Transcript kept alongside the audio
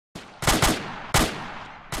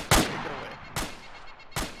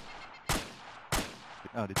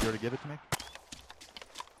Oh, did you already give it to me?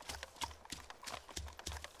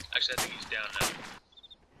 Actually, I think he's down now.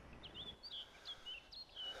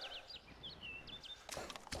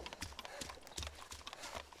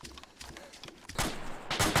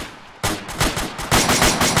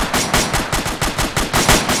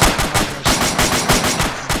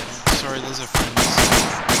 Sorry, those are friends.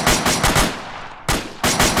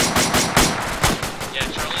 Yeah,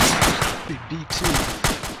 Charlie. B2.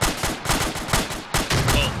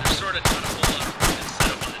 Well, there's sort of not a whole lot of room to set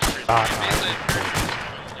up on this tree. Basically,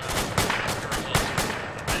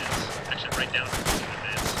 actually, right down to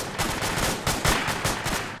advance.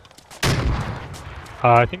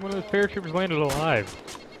 I think one of those paratroopers landed alive.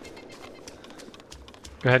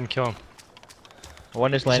 Go ahead and kill him.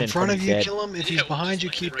 One just He's landed in front of you, dead. kill him. If he's Yeah, one behind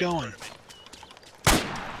just you, landed keep right in going. front of me.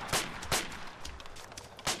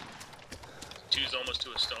 Two's almost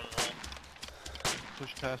to a stone wall.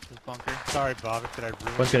 Push past his bunker. Sorry, Bob, did I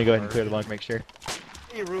ruin One's gonna go ahead and clear the immersion? bunker, make sure.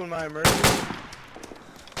 You ruined my immersion.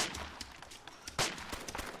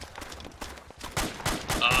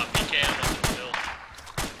 PK ammo in the middle.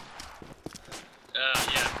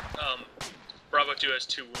 Bravo 2 has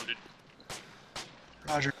 2 wounded.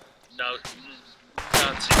 Roger. No,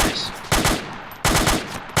 not serious.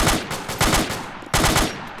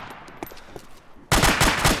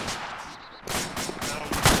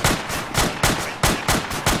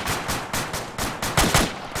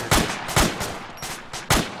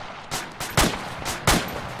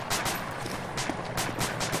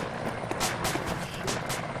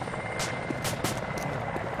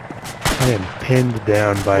 I am pinned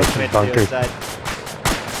down by some bunkers.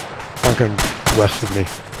 Bunker west of me.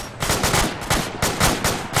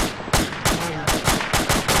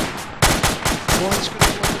 One's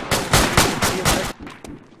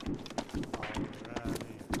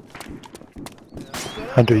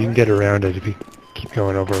Hunter, you can get around it if you keep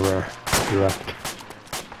going over your left.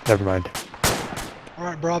 Never mind.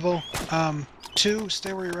 Alright, Bravo. 2,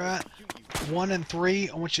 stay where you're at. 1 and 3,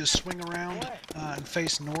 I want you to swing around and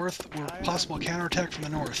face north, or possible counterattack from the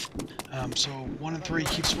north. So 1 and 3,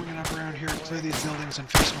 keep swinging up around here, clear these buildings, and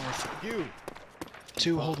face north.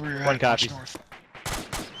 2, hold where you're One at, push copy. north.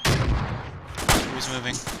 Who's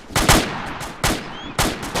moving?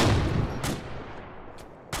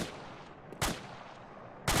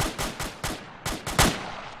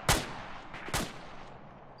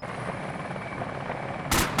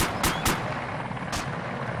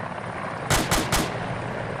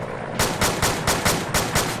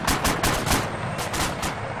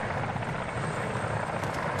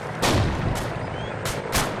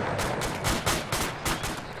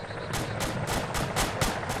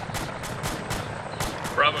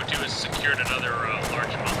 Bravo 2 has secured another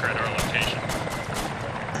large bunker at our location.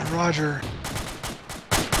 Roger.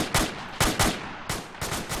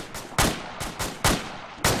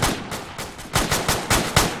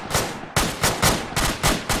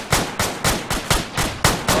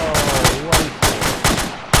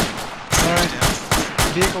 Alright.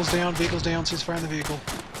 Vehicle's down, cease fire on the vehicle.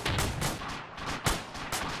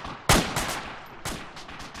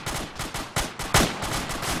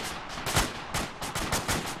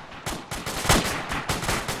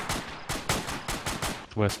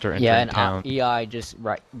 Wester Yeah, entering and town. EI just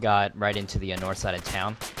got right into the north side of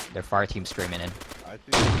town. Their fire team's streaming in. I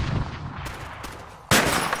see.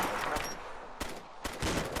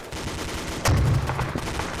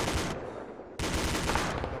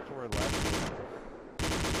 Up to our left.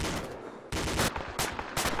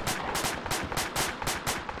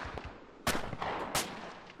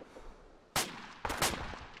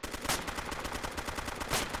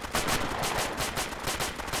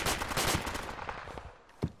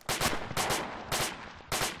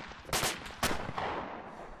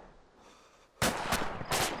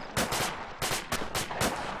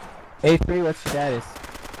 A3, what's your status?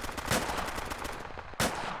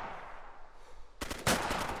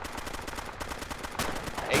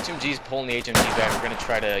 HMG's pulling the HMG back. We're gonna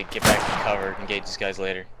try to get back to cover, engage these guys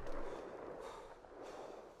later.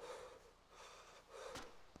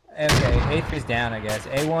 Okay, A3's down, I guess.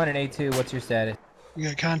 A1 and A2, what's your status? We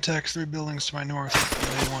got contacts 3 buildings to my north.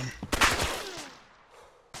 A1.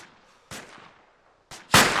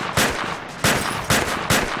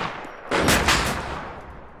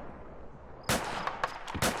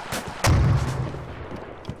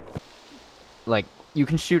 Like, you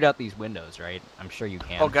can shoot out these windows, right? I'm sure you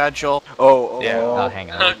can. Oh god, Joel. Oh, Yeah. Oh, hang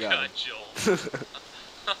on. Oh god, Joel. Sitting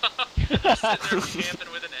there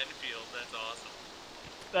camping with an Enfield, that's awesome.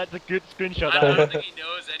 That's a good screenshot. I don't think he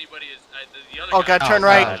knows anybody is. The other Oh guy god, turn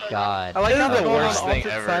right. Oh God. I like how This is they're the going on worst thing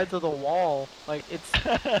opposite ever. sides of the wall. Like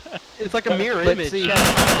it's like a mirror Let's image. see.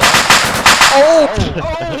 Oh!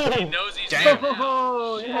 He knows he's Damn. there now.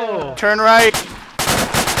 Oh, Turn right.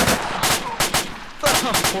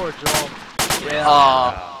 poor Joel. Yeah.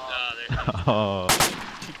 Oh.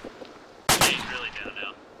 He's really down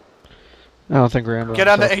now. I don't think Rambo Get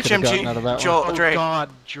on the himself could've gotten out of HMG, that Joel, Oh Drake. god,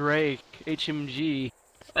 Drake. HMG.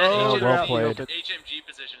 That Oh, HMG, well played. HMG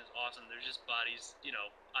position is awesome. There's just bodies, you know,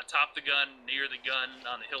 on top of the gun, near the gun,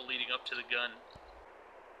 on the hill leading up to the gun.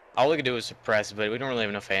 All we can do is suppress, but we don't really have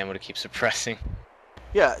enough ammo to keep suppressing.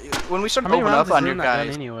 Yeah, when we started How many opening rounds up is on in your that gun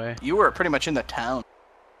guys, anyway? you were pretty much in the town.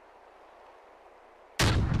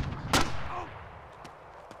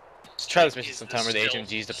 Let's try this mission Is sometime where the stealth-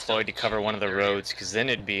 HMG is deployed to cover one of the roads, because then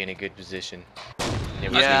it'd be in a good position. It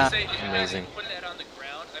would Yeah. I was gonna say, Amazing. if you put that on the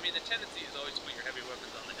ground, I mean, the tendency is always to put your heavy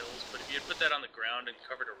weapons on the hills, but if you had put that on the ground and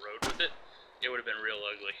covered a road with it, it would have been real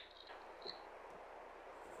ugly.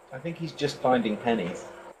 I think he's just finding pennies.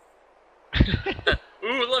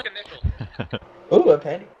 Ooh, look, a nickel. Ooh, a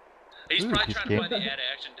penny. He's Ooh, probably this trying game. to find the add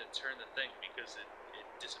action to turn the thing because it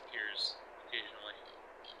disappears occasionally.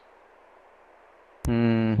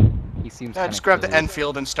 He seems. Yeah, just grab the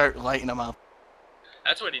Enfield and start lighting them up.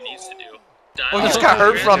 That's what he needs to do. Oh, he just got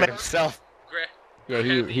hurt from it. himself. Yeah,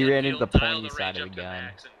 he ran into the pointy side of the gun.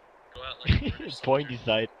 Pointy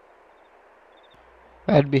side.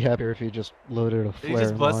 I'd be happier if he just loaded a He flare just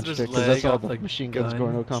and busted launched his it, because that's leg all off the the machine gun's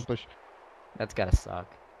going to gun. accomplish. That's gotta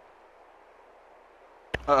suck.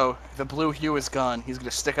 Uh-oh, the blue hue is gone. He's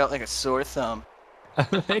gonna stick out like a sore thumb. I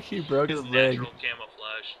think he broke his leg. Natural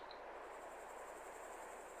camouflage.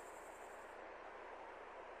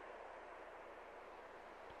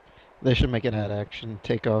 They should make an ad action,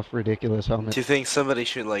 take off ridiculous helmets. Do you think somebody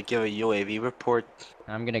should like give a UAV report?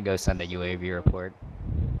 I'm gonna go send a UAV report.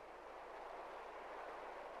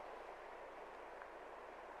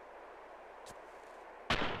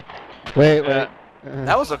 Wait.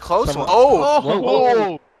 That was a close Someone- one. Oh!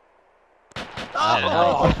 Whoa.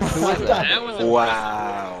 That was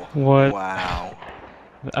Wow. What? Wow.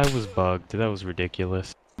 I was bugged. That was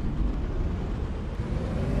ridiculous.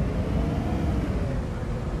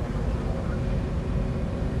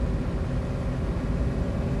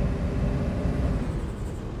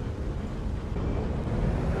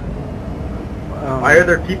 Why are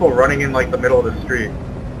there people running in like the middle of the street?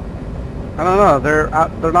 I don't know.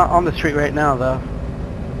 They're not on the street right now though.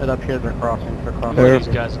 But up here they're crossing. They're crossing. They're- These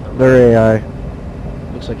guys on the They're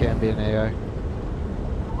AI. Looks like ambient AI.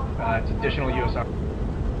 It's additional USR.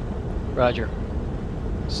 Roger.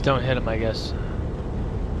 Just don't hit him, I guess.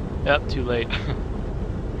 Yep, too late.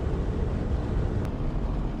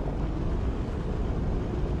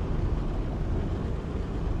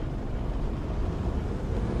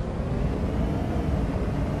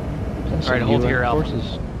 Alright, hold here, Alpha.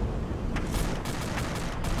 Forces.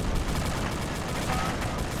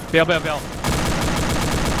 Bail, bail, bail.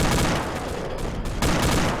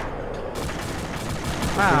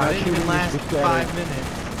 Wow, it didn't even last 5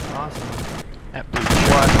 minutes. Awesome. That blue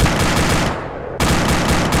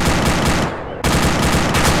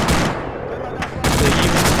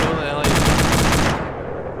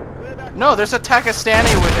No, there's a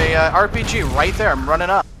Takistani with a RPG right there. I'm running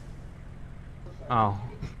up. Oh.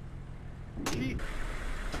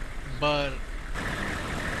 But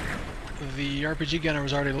the RPG gunner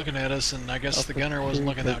was already looking at us, and I guess the gunner wasn't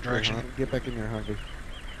looking that direction. Get back in your Humvee.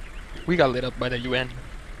 We got lit up by the UN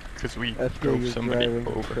because we drove somebody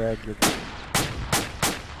over.